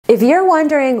If you're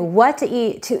wondering what to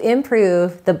eat to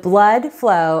improve the blood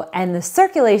flow and the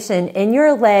circulation in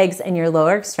your legs and your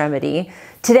lower extremity,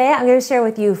 today I'm going to share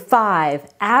with you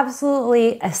 5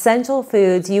 absolutely essential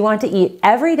foods you want to eat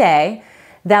every day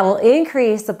that will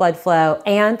increase the blood flow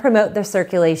and promote the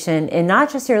circulation in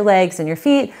not just your legs and your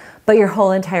feet, but your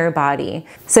whole entire body.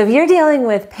 So if you're dealing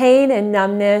with pain and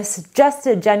numbness, just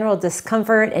a general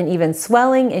discomfort and even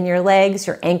swelling in your legs,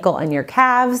 your ankle and your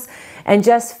calves, and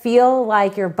just feel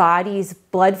like your body's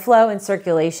blood flow and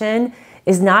circulation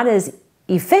is not as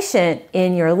efficient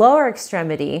in your lower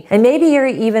extremity, and maybe you're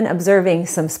even observing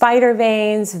some spider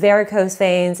veins, varicose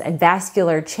veins, and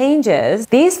vascular changes,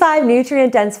 these 5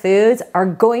 nutrient-dense foods are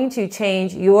going to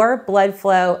change your blood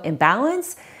flow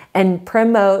imbalance and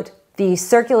promote the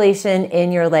circulation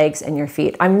in your legs and your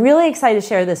feet. I'm really excited to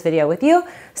share this video with you.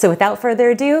 So without further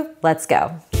ado, let's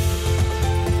go.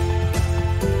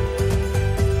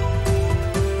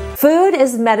 Food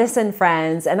is medicine,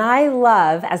 friends, and I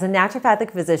love, as a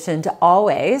naturopathic physician, to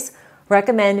always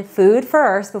recommend food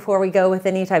first before we go with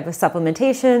any type of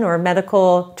supplementation or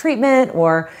medical treatment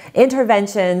or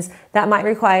interventions that might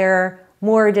require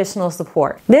more additional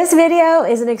support. This video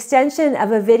is an extension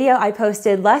of a video I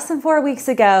posted less than 4 weeks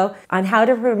ago on how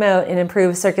to promote and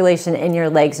improve circulation in your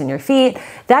legs and your feet.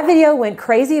 That video went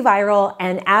crazy viral,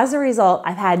 and as a result,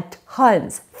 I've had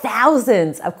tons,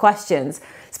 thousands of questions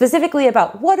specifically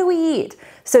about what do we eat.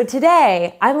 So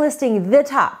today I'm listing the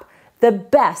top, the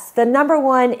best, the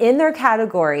 #1 in their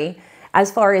category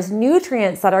as far as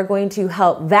nutrients that are going to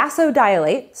help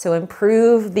vasodilate, so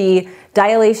improve the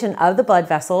dilation of the blood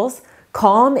vessels,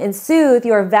 calm and soothe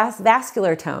your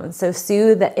vascular tone, so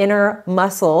soothe the inner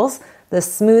muscles, the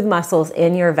smooth muscles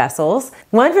in your vessels.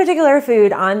 One particular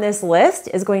food on this list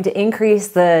is going to increase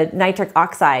the nitric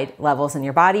oxide levels in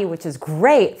your body, which is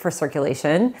great for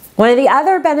circulation. One of the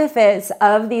other benefits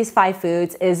of these 5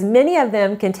 foods is many of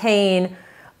them contain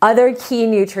other key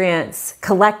nutrients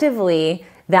collectively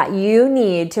that you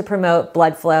need to promote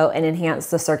blood flow and enhance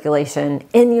the circulation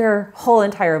in your whole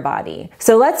entire body.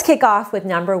 So let's kick off with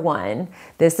 #1.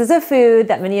 This is a food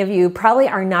that many of you probably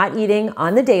are not eating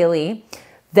on the daily,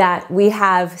 that we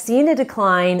have seen a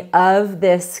decline of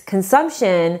this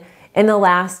consumption in the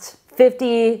last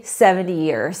 50, 70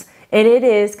 years, and it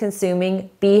is consuming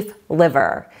beef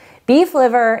liver. Beef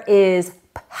liver is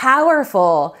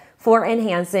powerful for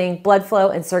enhancing blood flow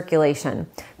and circulation.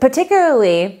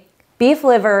 Particularly, beef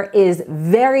liver is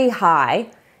very high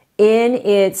in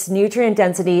its nutrient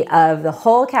density of the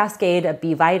whole cascade of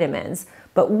B vitamins,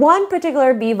 but one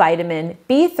particular B vitamin,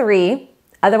 B3,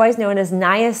 otherwise known as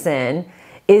niacin,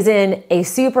 is in a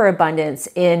superabundance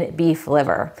in beef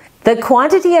liver. The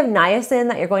quantity of niacin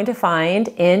that you're going to find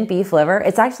in beef liver,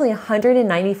 it's actually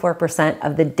 194%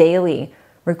 of the daily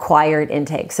required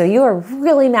intake. So you are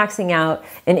really maxing out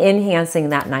and enhancing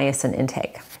that niacin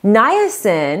intake.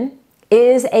 Niacin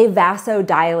is a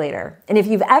vasodilator. And if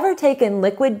you've ever taken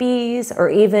liquid Bs or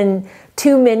even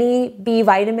too many B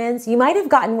vitamins, you might have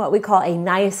gotten what we call a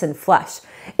niacin flush.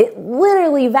 It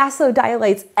literally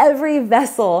vasodilates every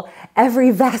vessel,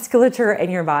 every vasculature in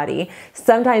your body.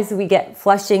 Sometimes we get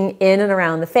flushing in and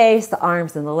around the face, the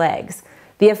arms, and the legs.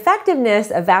 The effectiveness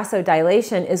of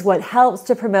vasodilation is what helps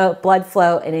to promote blood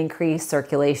flow and increase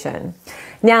circulation.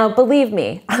 Now, believe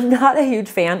me, I'm not a huge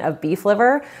fan of beef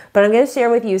liver, but I'm going to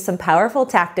share with you some powerful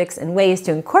tactics and ways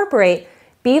to incorporate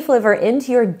beef liver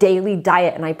into your daily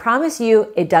diet, and I promise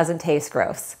you it doesn't taste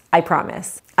gross. I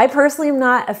promise. I personally am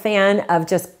not a fan of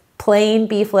just plain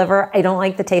beef liver. I don't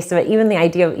like the taste of it, even the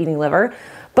idea of eating liver,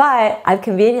 but I've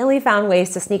conveniently found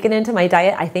ways to sneak it into my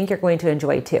diet I think you're going to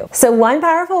enjoy too. So one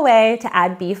powerful way to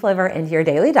add beef liver into your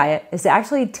daily diet is to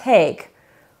actually take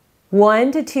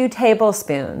 1 to 2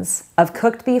 tablespoons of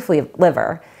cooked beef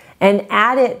liver and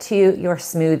add it to your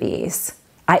smoothies.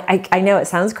 I know it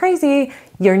sounds crazy.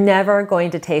 You're never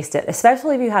going to taste it,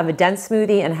 especially if you have a dense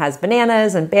smoothie and has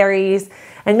bananas and berries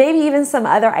and maybe even some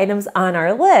other items on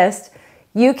our list.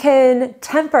 You can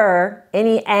temper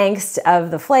any angst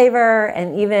of the flavor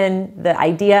and even the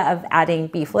idea of adding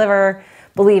beef liver.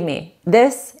 Believe me,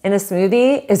 this in a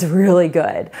smoothie is really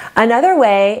good. Another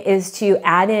way is to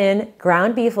add in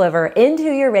ground beef liver into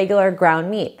your regular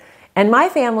ground meat. And my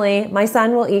family, my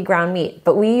son will eat ground meat,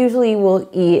 but we usually will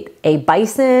eat a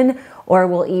bison or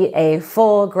we'll eat a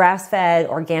full grass-fed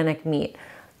organic meat.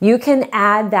 You can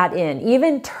add that in.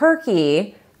 Even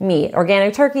turkey meat,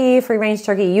 organic turkey, free-range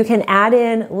turkey, you can add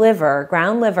in liver,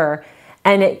 ground liver,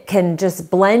 and it can just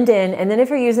blend in. And then if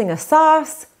you're using a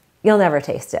sauce, you'll never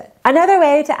taste it. Another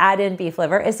way to add in beef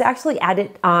liver is to actually add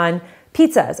it on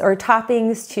pizzas or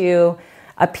toppings to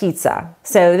a pizza.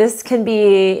 So this can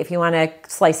be, if you want to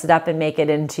slice it up and make it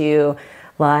into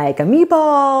like a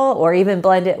meatball, or even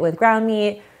blend it with ground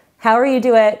meat. However you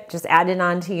do it, just add it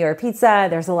onto your pizza.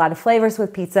 There's a lot of flavors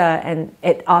with pizza, and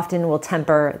it often will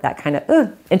temper that kind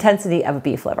of intensity of a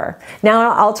beef liver.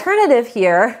 Now, an alternative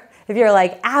here, if you're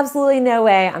like, absolutely no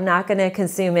way, I'm not gonna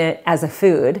consume it as a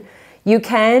food, you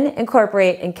can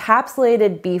incorporate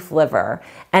encapsulated beef liver.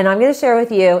 And I'm gonna share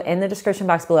with you in the description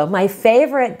box below my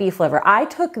favorite beef liver. I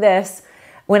took this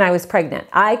when I was pregnant.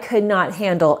 I could not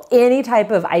handle any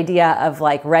type of idea of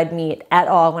like red meat at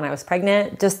all when I was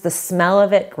pregnant. Just the smell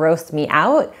of it grossed me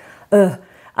out.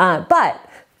 But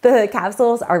the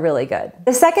capsules are really good.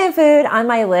 The second food on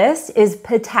my list is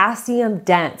potassium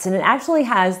dense, and it actually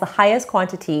has the highest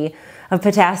quantity of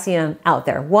potassium out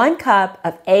there. 1 cup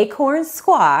of acorn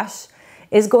squash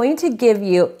is going to give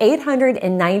you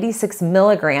 896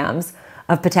 milligrams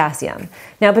of potassium.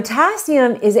 Now,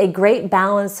 potassium is a great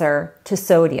balancer to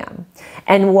sodium.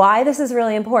 And why this is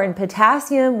really important,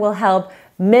 potassium will help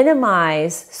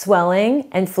minimize swelling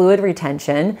and fluid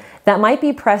retention that might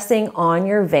be pressing on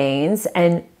your veins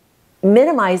and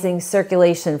minimizing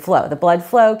circulation flow. The blood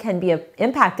flow can be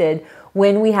impacted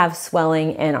when we have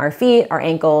swelling in our feet, our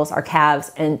ankles, our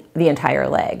calves, and the entire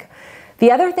leg.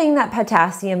 The other thing that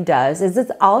potassium does is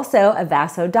it's also a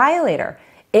vasodilator.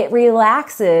 It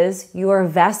relaxes your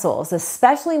vessels,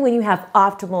 especially when you have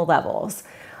optimal levels.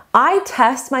 I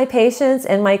test my patients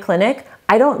in my clinic.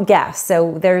 I don't guess.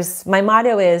 So my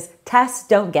motto is test,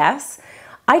 don't guess.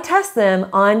 I test them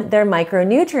on their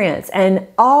micronutrients, and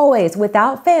always,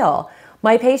 without fail,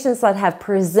 my patients that have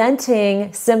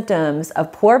presenting symptoms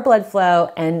of poor blood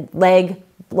flow and leg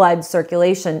blood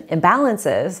circulation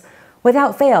imbalances,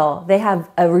 without fail, they have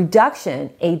a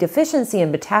reduction, a deficiency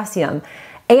in potassium,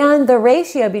 and the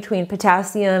ratio between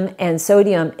potassium and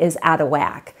sodium is out of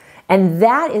whack. And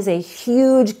that is a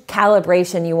huge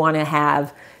calibration you want to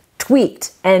have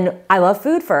tweaked. And I love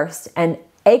food first, and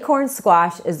acorn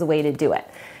squash is the way to do it.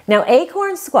 Now,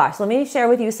 acorn squash, let me share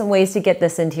with you some ways to get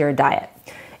this into your diet.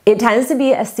 It tends to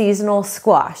be a seasonal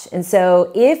squash. And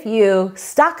so if you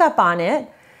stock up on it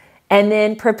and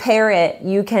then prepare it,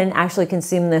 you can actually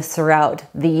consume this throughout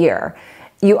the year.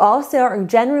 You also are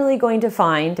generally going to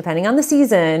find, depending on the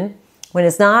season, when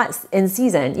it's not in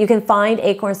season, you can find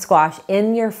acorn squash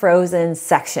in your frozen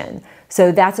section.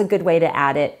 So that's a good way to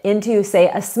add it into, say,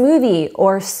 a smoothie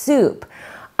or soup.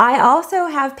 I also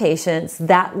have patients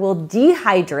that will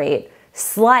dehydrate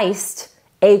sliced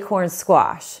acorn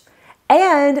squash.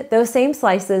 And those same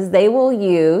slices they will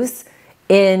use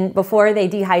before they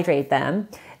dehydrate them.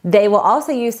 They will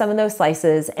also use some of those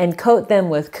slices and coat them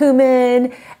with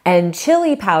cumin and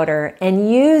chili powder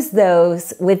and use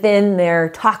those within their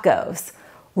tacos.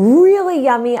 Really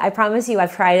yummy. I promise you,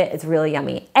 I've tried it. It's really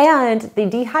yummy. And the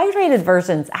dehydrated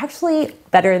version's actually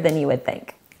better than you would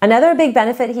think. Another big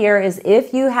benefit here is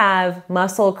if you have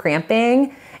muscle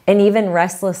cramping and even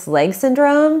restless leg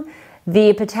syndrome,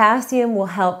 the potassium will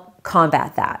help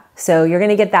combat that. So you're going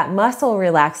to get that muscle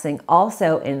relaxing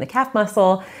also in the calf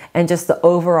muscle and just the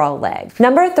overall leg.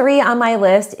 Number 3 on my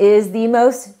list is the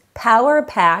most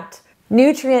power-packed,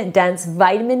 nutrient-dense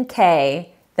vitamin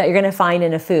K that you're going to find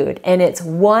in a food. And it's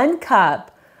 1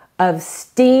 cup of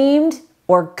steamed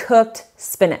or cooked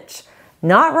spinach.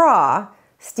 Not raw,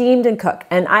 steamed and cooked.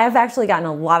 And I have actually gotten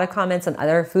a lot of comments on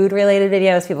other food-related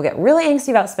videos. People get really angsty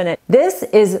about spinach. This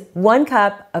is 1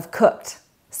 cup of cooked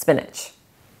spinach.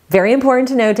 Very important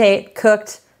to notate,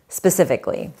 cooked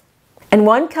specifically. And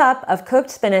 1 cup of cooked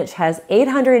spinach has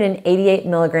 888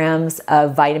 milligrams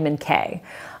of vitamin K.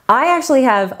 I actually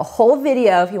have a whole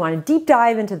video if you want to deep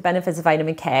dive into the benefits of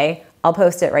vitamin K. I'll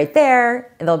post it right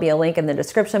there. There'll be a link in the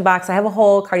description box. I have a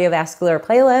whole cardiovascular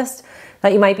playlist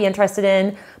that you might be interested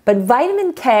in. But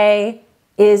vitamin K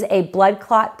is a blood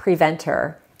clot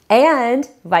preventer, and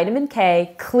vitamin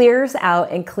K clears out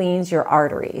and cleans your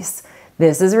arteries.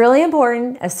 This is really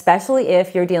important, especially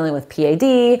if you're dealing with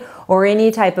PAD or any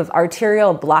type of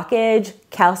arterial blockage,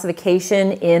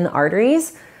 calcification in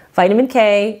arteries. Vitamin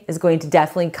K is going to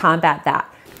definitely combat that.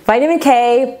 Vitamin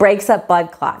K breaks up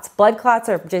blood clots. Blood clots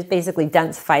are just basically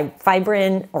dense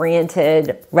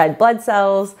fibrin-oriented red blood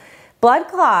cells. Blood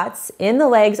clots in the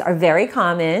legs are very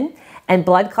common, and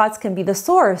blood clots can be the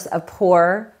source of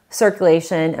poor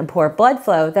circulation and poor blood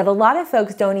flow that a lot of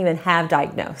folks don't even have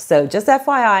diagnosed. So just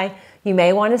FYI, you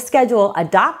may want to schedule a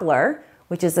Doppler,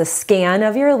 which is a scan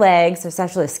of your legs. It's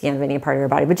actually a scan of any part of your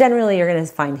body, but generally you're going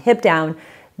to find hip down.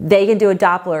 They can do a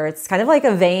Doppler. It's kind of like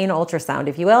a vein ultrasound,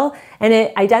 if you will, and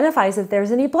it identifies if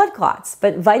there's any blood clots.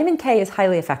 But vitamin K is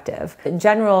highly effective. In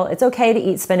general, it's okay to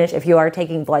eat spinach if you are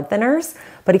taking blood thinners.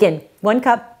 But again, 1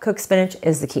 cup cooked spinach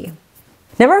is the key.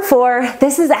 Number 4,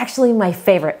 this is actually my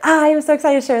favorite. I am so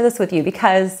excited to share this with you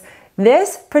because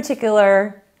This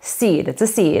particular seed, it's a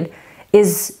seed,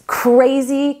 is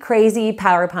crazy, crazy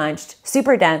power punched,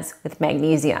 super dense with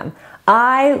magnesium.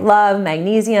 I love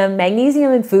magnesium.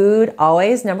 Magnesium in food,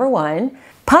 always number one.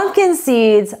 Pumpkin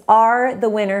seeds are the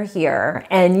winner here,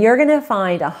 and you're gonna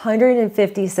find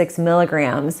 156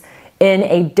 milligrams in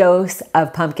a dose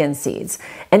of pumpkin seeds.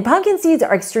 And pumpkin seeds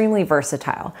are extremely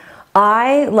versatile.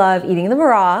 I love eating them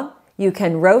raw. You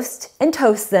can roast and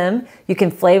toast them. You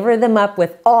can flavor them up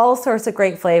with all sorts of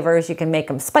great flavors. You can make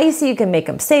them spicy, you can make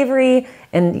them savory,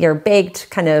 and you're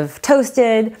baked, kind of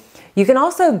toasted. You can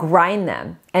also grind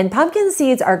them. And pumpkin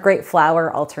seeds are a great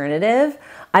flour alternative.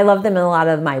 I love them in a lot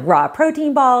of my raw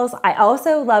protein balls. I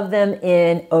also love them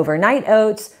in overnight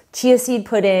oats, chia seed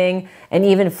pudding, and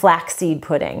even flaxseed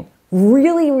pudding.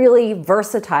 Really, really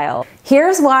versatile.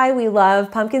 Here's why we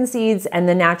love pumpkin seeds and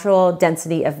the natural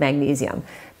density of magnesium.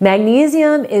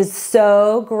 Magnesium is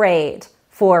so great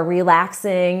for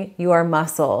relaxing your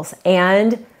muscles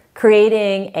and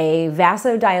creating a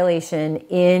vasodilation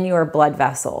in your blood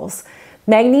vessels.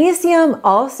 Magnesium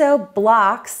also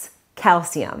blocks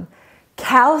calcium.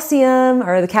 Calcium,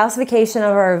 or the calcification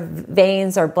of our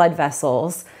veins or blood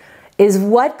vessels, is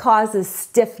what causes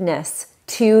stiffness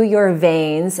to your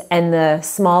veins and the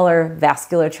smaller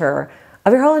vasculature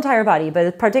of your whole entire body.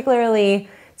 But particularly,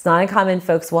 it's not uncommon,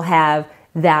 folks will have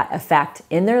that effect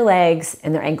in their legs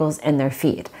and their ankles and their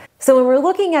feet. So when we're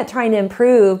looking at trying to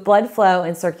improve blood flow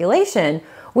and circulation,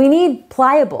 we need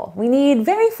pliable, we need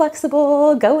very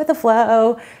flexible, go with the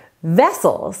flow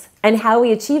vessels. And how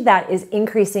we achieve that is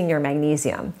increasing your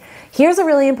magnesium. Here's a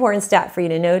really important stat for you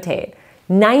to notate.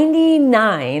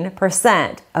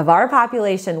 99% of our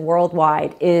population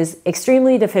worldwide is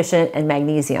extremely deficient in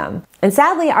magnesium. And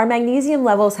sadly, our magnesium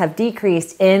levels have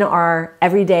decreased in our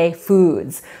everyday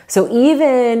foods. So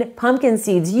even pumpkin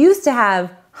seeds used to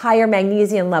have higher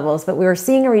magnesium levels, but we were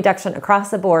seeing a reduction across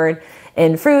the board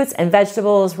in fruits and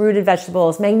vegetables, rooted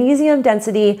vegetables. Magnesium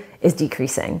density is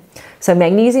decreasing. So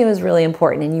magnesium is really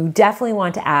important, and you definitely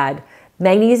want to add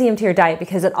magnesium to your diet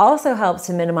because it also helps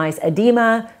to minimize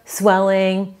edema,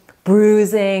 swelling,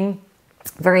 bruising.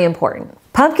 Very important.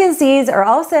 Pumpkin seeds are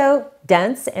also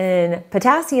dense in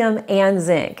potassium and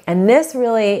zinc. And this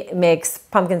really makes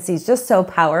pumpkin seeds just so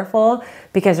powerful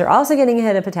because you're also getting a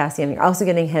hit of potassium, you're also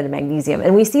getting a hit of magnesium.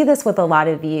 And we see this with a lot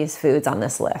of these foods on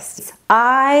this list.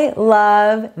 I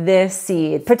love this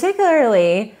seed,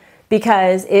 particularly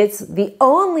because it's the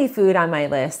only food on my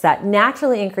list that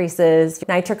naturally increases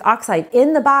nitric oxide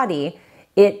in the body.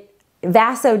 It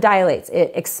vasodilates,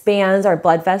 it expands our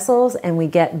blood vessels, and we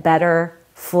get better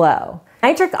flow.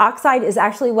 Nitric oxide is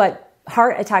actually what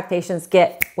heart attack patients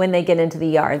get when they get into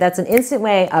the ER. That's an instant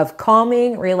way of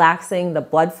calming, relaxing the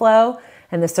blood flow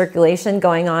and the circulation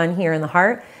going on here in the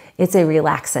heart. It's a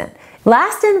relaxant.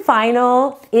 Last and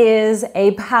final is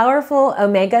a powerful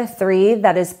omega-3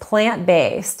 that is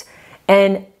plant-based.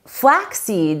 And flax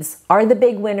seeds are the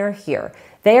big winner here.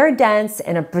 They are dense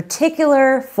in a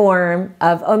particular form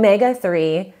of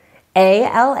omega-3,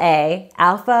 ALA,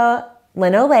 alpha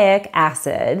linoleic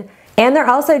acid, and they're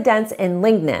also dense in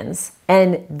lignans.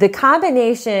 And the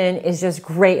combination is just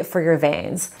great for your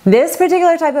veins. This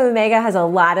particular type of omega has a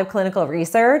lot of clinical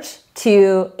research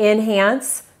to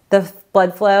enhance the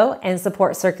blood flow and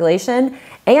support circulation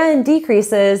and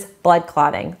decreases blood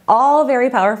clotting. All very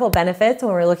powerful benefits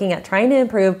when we're looking at trying to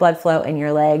improve blood flow in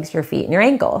your legs, your feet, and your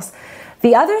ankles.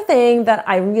 The other thing that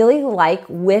I really like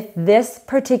with this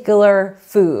particular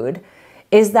food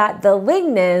is that the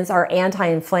lignans are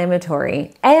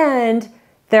anti-inflammatory, and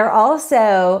they're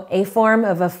also a form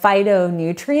of a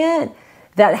phytonutrient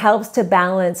that helps to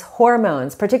balance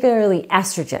hormones, particularly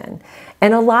estrogen.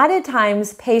 And a lot of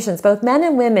times patients, both men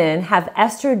and women, have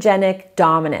estrogenic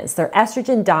dominance. They're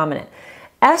estrogen dominant.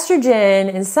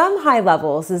 Estrogen in some high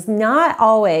levels is not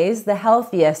always the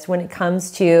healthiest when it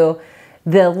comes to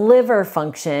the liver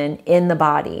function in the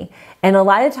body. And a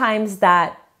lot of times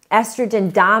that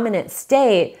estrogen dominant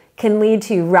state can lead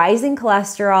to rising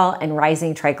cholesterol and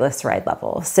rising triglyceride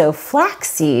levels. So flax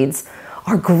seeds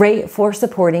are great for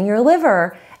supporting your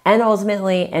liver and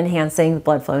ultimately enhancing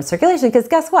blood flow and circulation, because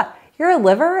guess what? Your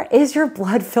liver is your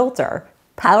blood filter.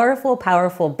 Powerful,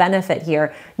 powerful benefit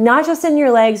here, not just in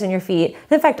your legs and your feet.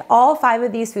 In fact, all 5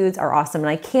 of these foods are awesome, and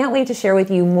I can't wait to share with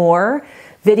you more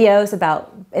videos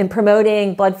about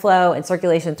promoting blood flow and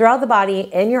circulation throughout the body,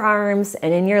 in your arms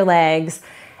and in your legs.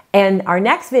 And our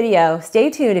next video, stay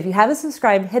tuned. If you haven't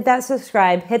subscribed, hit that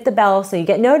subscribe, hit the bell so you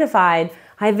get notified.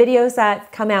 I have videos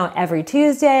that come out every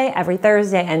Tuesday, every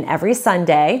Thursday, and every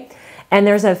Sunday. And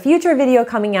there's a future video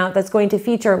coming out that's going to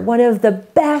feature one of the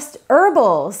best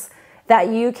herbals that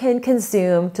you can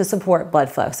consume to support blood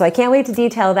flow. So I can't wait to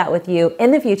detail that with you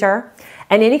in the future.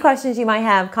 And any questions you might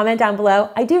have, comment down below.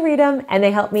 I do read them and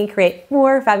they help me create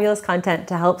more fabulous content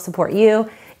to help support you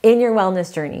in your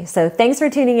wellness journey. So thanks for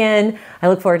tuning in. I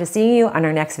look forward to seeing you on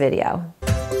our next video.